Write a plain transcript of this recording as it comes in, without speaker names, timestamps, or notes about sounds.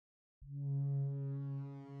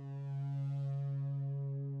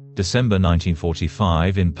December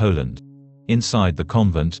 1945 in Poland. Inside the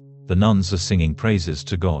convent, the nuns are singing praises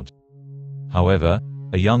to God. However,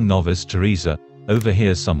 a young novice, Teresa,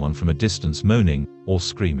 overhears someone from a distance moaning or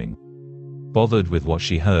screaming. Bothered with what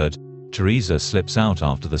she heard, Teresa slips out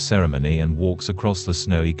after the ceremony and walks across the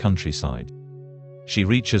snowy countryside. She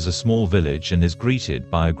reaches a small village and is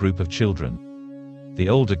greeted by a group of children. The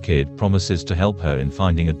older kid promises to help her in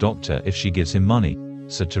finding a doctor if she gives him money,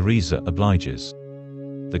 so Teresa obliges.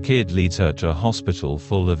 The kid leads her to a hospital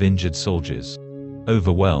full of injured soldiers.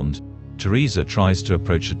 Overwhelmed, Teresa tries to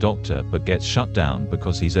approach a doctor but gets shut down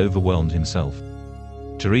because he's overwhelmed himself.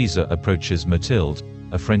 Teresa approaches Mathilde,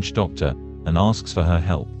 a French doctor, and asks for her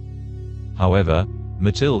help. However,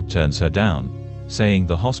 Mathilde turns her down, saying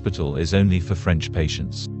the hospital is only for French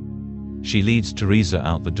patients. She leads Teresa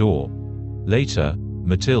out the door. Later,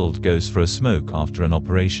 Mathilde goes for a smoke after an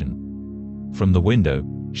operation. From the window,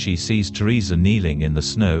 she sees Teresa kneeling in the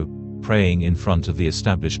snow, praying in front of the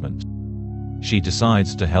establishment. She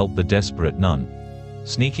decides to help the desperate nun.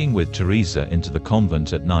 Sneaking with Teresa into the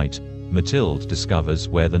convent at night, Mathilde discovers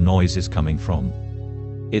where the noise is coming from.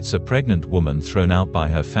 It's a pregnant woman thrown out by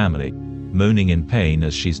her family, moaning in pain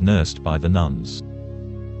as she's nursed by the nuns.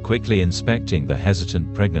 Quickly inspecting the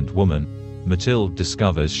hesitant pregnant woman, Mathilde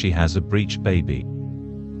discovers she has a breech baby.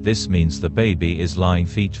 This means the baby is lying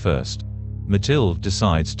feet first. Mathilde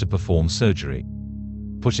decides to perform surgery.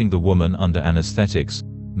 Putting the woman under anesthetics,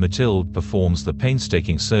 Mathilde performs the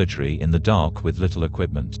painstaking surgery in the dark with little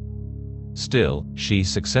equipment. Still, she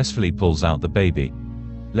successfully pulls out the baby.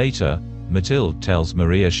 Later, Mathilde tells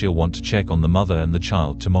Maria she'll want to check on the mother and the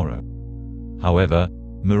child tomorrow. However,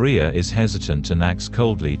 Maria is hesitant and acts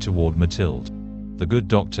coldly toward Mathilde. The good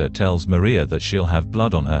doctor tells Maria that she'll have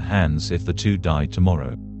blood on her hands if the two die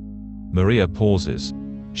tomorrow. Maria pauses.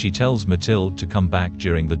 She tells Mathilde to come back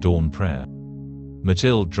during the dawn prayer.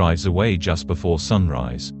 Mathilde drives away just before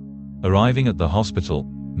sunrise. Arriving at the hospital,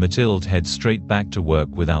 Mathilde heads straight back to work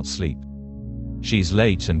without sleep. She's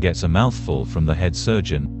late and gets a mouthful from the head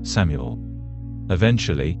surgeon, Samuel.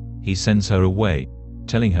 Eventually, he sends her away,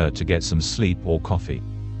 telling her to get some sleep or coffee.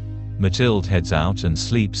 Mathilde heads out and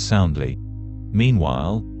sleeps soundly.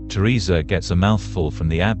 Meanwhile, Teresa gets a mouthful from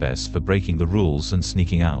the abbess for breaking the rules and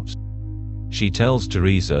sneaking out. She tells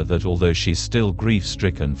Teresa that although she's still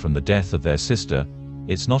grief-stricken from the death of their sister,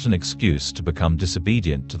 it's not an excuse to become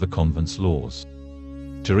disobedient to the convent's laws.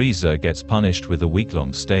 Teresa gets punished with a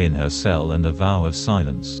week-long stay in her cell and a vow of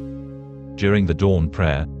silence. During the dawn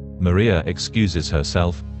prayer, Maria excuses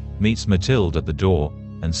herself, meets Mathilde at the door,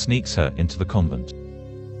 and sneaks her into the convent.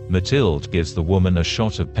 Mathilde gives the woman a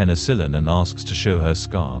shot of penicillin and asks to show her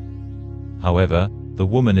scar. However, the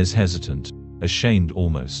woman is hesitant, ashamed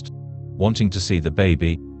almost. Wanting to see the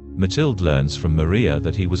baby, Mathilde learns from Maria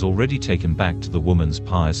that he was already taken back to the woman's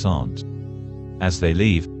pious aunt. As they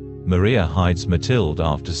leave, Maria hides Mathilde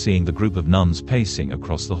after seeing the group of nuns pacing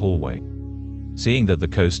across the hallway. Seeing that the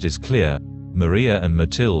coast is clear, Maria and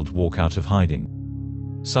Mathilde walk out of hiding.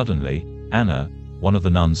 Suddenly, Anna, one of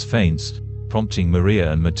the nuns, faints, prompting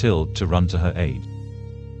Maria and Mathilde to run to her aid.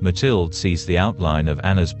 Mathilde sees the outline of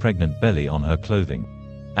Anna's pregnant belly on her clothing.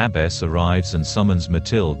 Abbess arrives and summons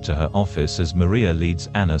Mathilde to her office as Maria leads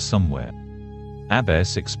Anna somewhere.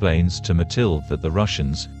 Abbess explains to Mathilde that the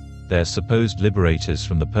Russians, their supposed liberators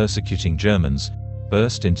from the persecuting Germans,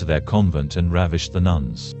 burst into their convent and ravished the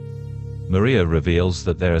nuns. Maria reveals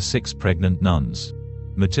that there are 6 pregnant nuns.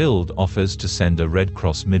 Mathilde offers to send a Red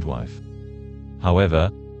Cross midwife. However,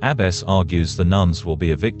 Abbess argues the nuns will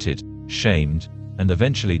be evicted, shamed, and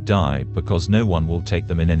eventually die because no one will take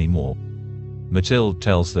them in anymore. Mathilde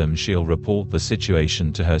tells them she'll report the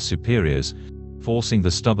situation to her superiors, forcing the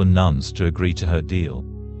stubborn nuns to agree to her deal.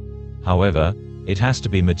 However, it has to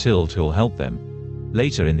be Mathilde who'll help them.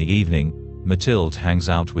 Later in the evening, Mathilde hangs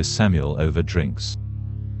out with Samuel over drinks.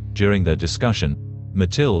 During their discussion,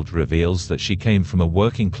 Mathilde reveals that she came from a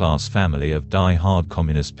working-class family of die-hard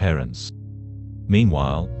communist parents.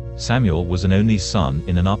 Meanwhile, Samuel was an only son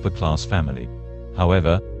in an upper-class family.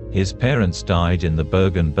 However, his parents died in the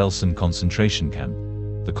Bergen-Belsen concentration camp.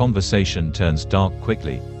 The conversation turns dark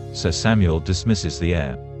quickly, so Samuel dismisses the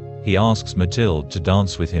heir. He asks Mathilde to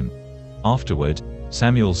dance with him. Afterward,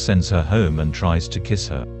 Samuel sends her home and tries to kiss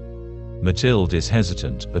her. Mathilde is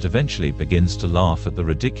hesitant but eventually begins to laugh at the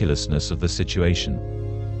ridiculousness of the situation.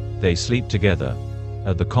 They sleep together.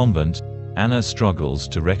 At the convent, Anna struggles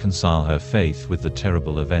to reconcile her faith with the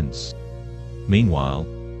terrible events. Meanwhile,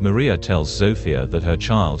 Maria tells Zofia that her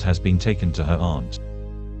child has been taken to her aunt.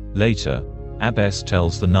 Later, Abbess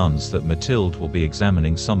tells the nuns that Mathilde will be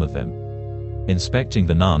examining some of them. Inspecting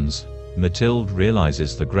the nuns, Mathilde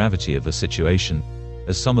realizes the gravity of the situation.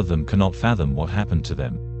 as some of them cannot fathom what happened to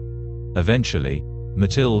them. Eventually,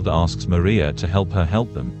 Mathilde asks Maria to help her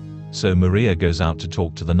help them, so Maria goes out to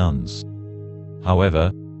talk to the nuns.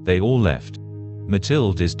 However, they all left.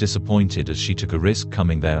 Mathilde is disappointed as she took a risk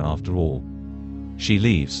coming there after all. She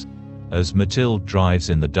leaves. As Mathilde drives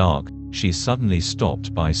in the dark, she is suddenly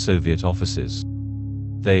stopped by Soviet officers.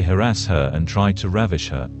 They harass her and try to ravish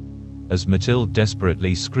her. As Mathilde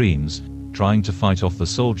desperately screams, trying to fight off the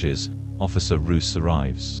soldiers, Officer Roos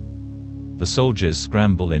arrives. The soldiers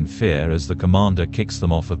scramble in fear as the commander kicks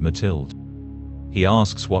them off of Mathilde. He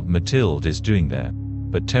asks what Mathilde is doing there,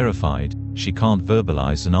 but terrified, she can't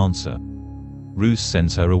verbalize an answer. Roos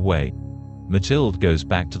sends her away. Mathilde goes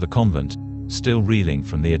back to the convent, still reeling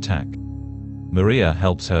from the attack. Maria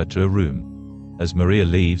helps her to a room. As Maria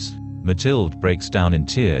leaves, Mathilde breaks down in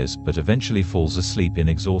tears but eventually falls asleep in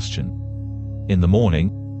exhaustion. In the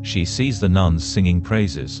morning, she sees the nuns singing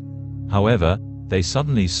praises. However, they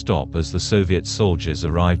suddenly stop as the Soviet soldiers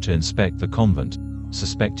arrive to inspect the convent,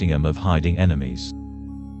 suspecting them of hiding enemies.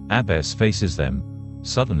 Abbess faces them.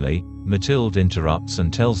 Suddenly, Mathilde interrupts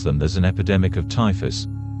and tells them there's an epidemic of typhus,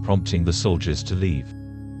 prompting the soldiers to leave.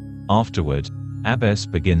 Afterward, Abbess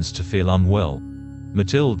begins to feel unwell.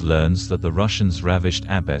 Mathilde learns that the Russians ravished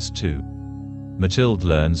Abbess too. Mathilde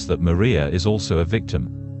learns that Maria is also a victim.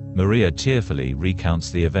 Maria tearfully recounts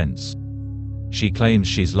the events. She claims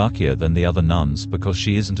she's luckier than the other nuns because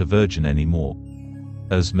she isn't a virgin anymore.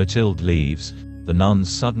 As Mathilde leaves, the nuns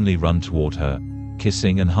suddenly run toward her,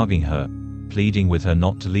 kissing and hugging her, pleading with her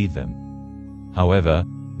not to leave them. However,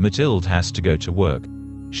 Mathilde has to go to work.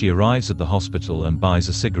 She arrives at the hospital and buys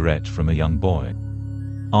a cigarette from a young boy.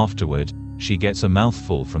 Afterward, she gets a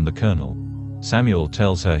mouthful from the colonel. Samuel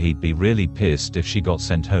tells her he'd be really pissed if she got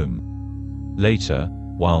sent home. Later,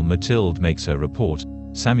 while Mathilde makes her report,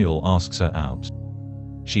 Samuel asks her out.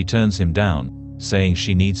 She turns him down, saying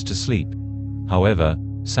she needs to sleep. However,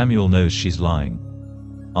 Samuel knows she's lying.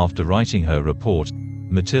 After writing her report,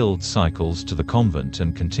 Mathilde cycles to the convent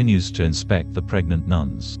and continues to inspect the pregnant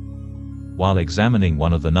nuns. While examining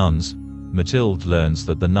one of the nuns, Mathilde learns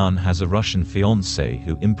that the nun has a Russian fiancé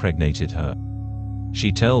who impregnated her.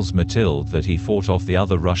 She tells Mathilde that he fought off the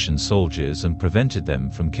other Russian soldiers and prevented them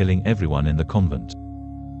from killing everyone in the convent.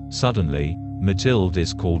 Suddenly, Mathilde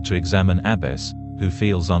is called to examine Abbess, who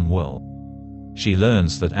feels unwell. She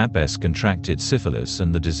learns that Abbess contracted syphilis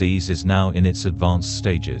and the disease is now in its advanced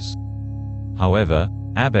stages. However,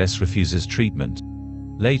 Abbess refuses treatment.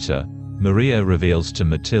 Later, Maria reveals to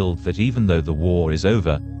Mathilde that even though the war is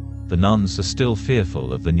over, the nuns are still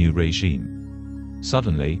fearful of the new regime.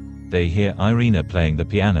 Suddenly, they hear Irina playing the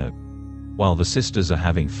piano. While the sisters are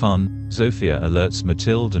having fun, Zofia alerts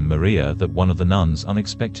Mathilde and Maria that one of the nuns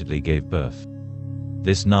unexpectedly gave birth.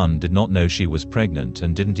 This nun did not know she was pregnant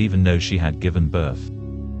and didn't even know she had given birth.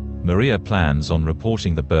 Maria plans on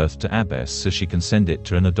reporting the birth to Abbess so she can send it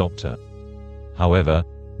to an adopter. However,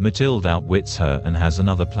 Mathilde outwits her and has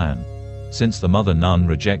another plan. Since the mother nun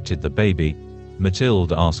rejected the baby,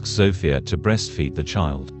 Mathilde asks Zofia to breastfeed the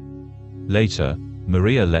child. Later,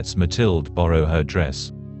 Maria lets Mathilde borrow her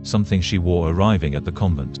dress, something she wore arriving at the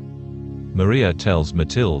convent. Maria tells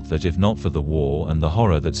Mathilde that if not for the war and the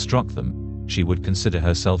horror that struck them, she would consider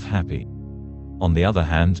herself happy. On the other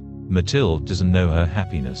hand, Mathilde doesn't know her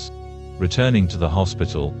happiness. Returning to the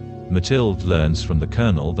hospital, Mathilde learns from the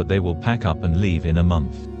colonel that they will pack up and leave in a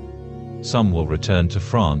month. Some will return to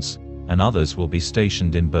France, and others will be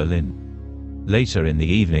stationed in Berlin. Later in the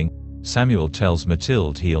evening, Samuel tells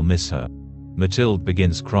Mathilde he'll miss her. Mathilde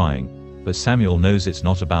begins crying, but Samuel knows it's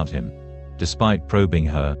not about him. Despite probing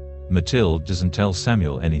her, Mathilde doesn't tell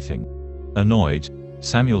Samuel anything. Annoyed,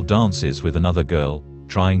 Samuel dances with another girl,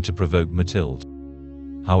 trying to provoke Mathilde.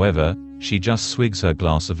 However, she just swigs her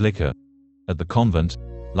glass of liquor. At the convent,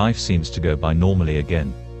 life seems to go by normally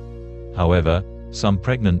again. However, some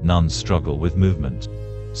pregnant nuns struggle with movement.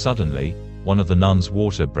 Suddenly, one of the nuns'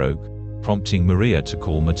 water broke, prompting Maria to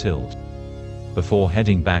call Mathilde. Before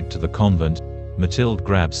heading back to the convent, Mathilde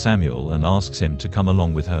grabs Samuel and asks him to come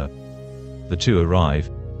along with her. The two arrive,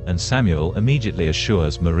 and Samuel immediately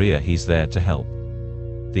assures Maria he's there to help.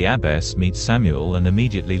 The abbess meets Samuel and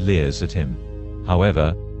immediately leers at him.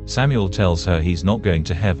 However, Samuel tells her he's not going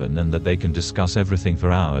to heaven and that they can discuss everything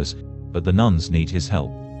for hours, but the nuns need his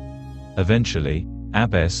help. Eventually,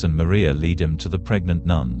 Abbess and Maria lead him to the pregnant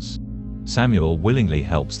nuns. Samuel willingly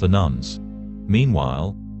helps the nuns.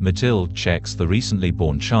 Meanwhile, Mathilde checks the recently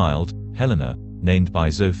born child, Helena, named by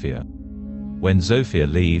Zofia. When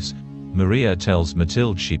Zofia leaves, Maria tells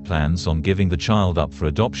Mathilde she plans on giving the child up for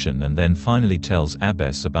adoption and then finally tells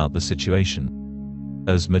Abbess about the situation.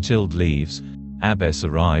 As Mathilde leaves, Abbess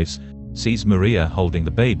arrives, sees Maria holding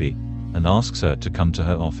the baby, and asks her to come to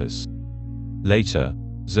her office. Later,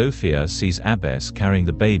 Zofia sees Abbess carrying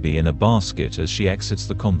the baby in a basket as she exits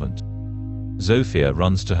the convent. Zofia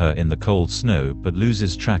runs to her in the cold snow but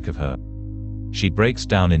loses track of her. She breaks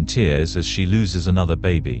down in tears as she loses another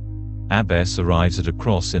baby. Abbess arrives at a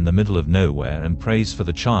cross in the middle of nowhere and prays for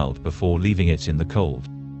the child before leaving it in the cold.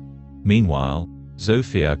 Meanwhile,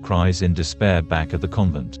 Zofia cries in despair back at the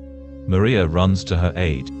convent. Maria runs to her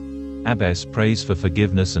aid. Abbess prays for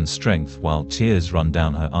forgiveness and strength while tears run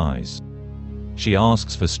down her eyes. She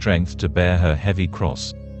asks for strength to bear her heavy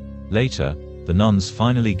cross. Later, the nuns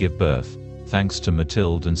finally give birth, thanks to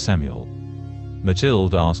Mathilde and Samuel.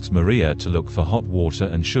 Mathilde asks Maria to look for hot water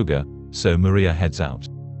and sugar, so Maria heads out.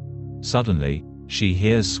 Suddenly, she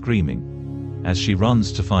hears screaming. As she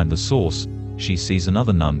runs to find the source, she sees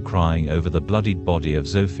another nun crying over the bloodied body of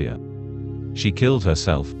Zofia. She killed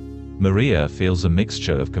herself. Maria feels a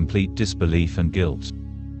mixture of complete disbelief and guilt.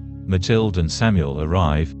 Mathilde and Samuel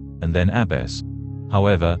arrive, and then Abbess.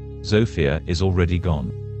 However, Zofia is already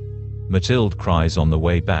gone. Mathilde cries on the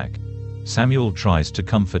way back. Samuel tries to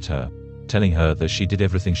comfort her, telling her that she did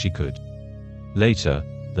everything she could. Later,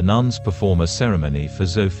 the nuns perform a ceremony for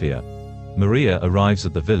Zofia. Maria arrives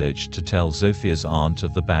at the village to tell Zofia's aunt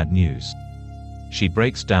of the bad news. She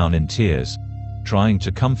breaks down in tears. Trying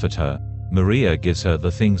to comfort her, Maria gives her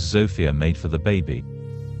the things Zofia made for the baby.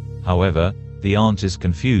 However, the aunt is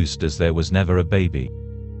confused as there was never a baby.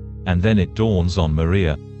 And then it dawns on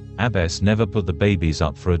Maria, Abbess never put the babies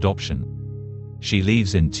up for adoption. She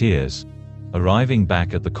leaves in tears. Arriving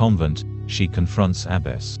back at the convent, she confronts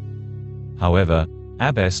Abbess. However,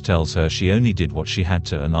 Abbess tells her she only did what she had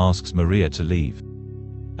to and asks Maria to leave.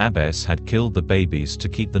 Abbess had killed the babies to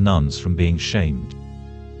keep the nuns from being shamed.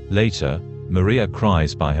 Later, Maria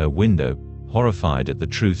cries by her window, horrified at the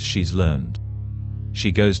truth she's learned.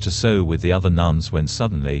 She goes to sew with the other nuns when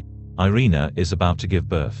suddenly, Irina is about to give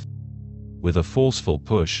birth. With a forceful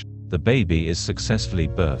push, the baby is successfully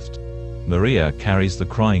birthed. Maria carries the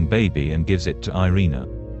crying baby and gives it to Irina.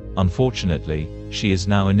 Unfortunately, she is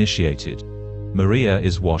now initiated. Maria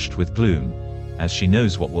is washed with gloom, as she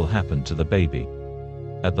knows what will happen to the baby.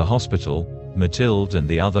 At the hospital, Mathilde and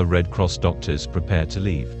the other Red Cross doctors prepare to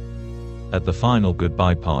leave. At the final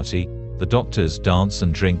goodbye party, the doctors dance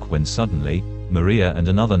and drink when suddenly, Maria and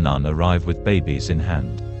another nun arrive with babies in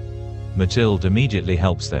hand. Mathilde immediately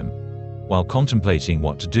helps them. While contemplating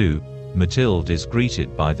what to do, Mathilde is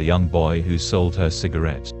greeted by the young boy who sold her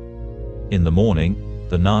cigarette. In the morning,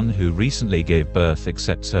 the nun who recently gave birth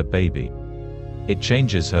accepts her baby. It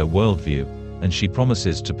changes her worldview, and she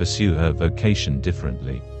promises to pursue her vocation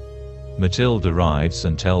differently. Mathilde arrives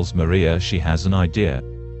and tells Maria she has an idea.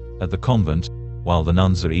 At the convent, while the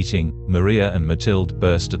nuns are eating, Maria and Mathilde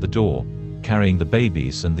burst at the door, carrying the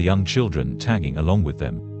babies and the young children tagging along with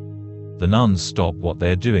them. The nuns stop what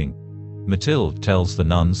they're doing. Mathilde tells the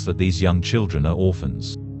nuns that these young children are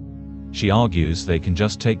orphans. She argues they can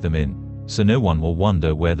just take them in, so no one will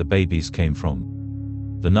wonder where the babies came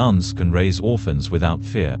from. The nuns can raise orphans without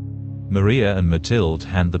fear. Maria and Mathilde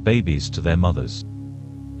hand the babies to their mothers.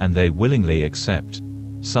 And they willingly accept.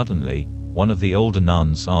 Suddenly, one of the older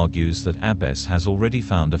nuns argues that Abbess has already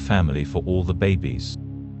found a family for all the babies.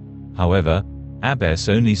 However, Abbess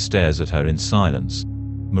only stares at her in silence.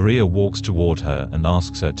 Maria walks toward her and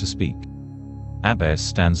asks her to speak. Abbess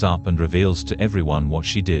stands up and reveals to everyone what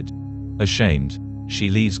she did. Ashamed, she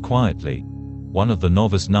leaves quietly. One of the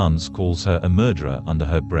novice nuns calls her a murderer under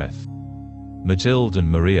her breath. Mathilde and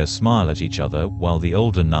Maria smile at each other while the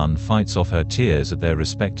older nun fights off her tears at their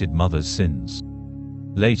respected mother's sins.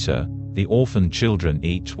 Later, the orphaned children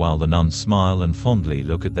eat while the nuns smile and fondly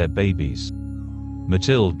look at their babies.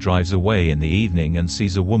 Mathilde drives away in the evening and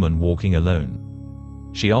sees a woman walking alone.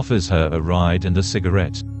 She offers her a ride and a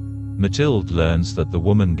cigarette. Mathilde learns that the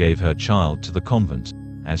woman gave her child to the convent,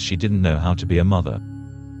 as she didn't know how to be a mother.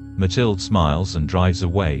 Mathilde smiles and drives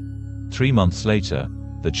away. 3 months later,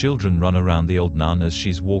 the children run around the old nun as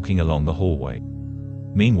she's walking along the hallway.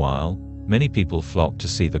 Meanwhile, many people flock to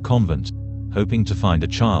see the convent, hoping to find a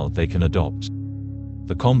child they can adopt.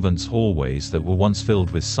 The convent's hallways that were once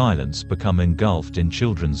filled with silence become engulfed in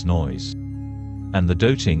children's noise. And the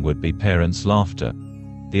doting would-be parents' laughter.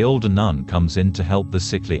 The older nun comes in to help the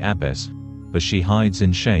sickly abbess, but she hides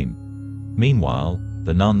in shame. Meanwhile,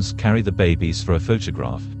 the nuns carry the babies for a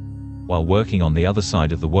photograph. While working on the other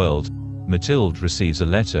side of the world, Mathilde receives a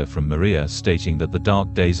letter from Maria stating that the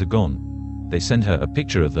dark days are gone. They send her a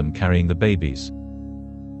picture of them carrying the babies.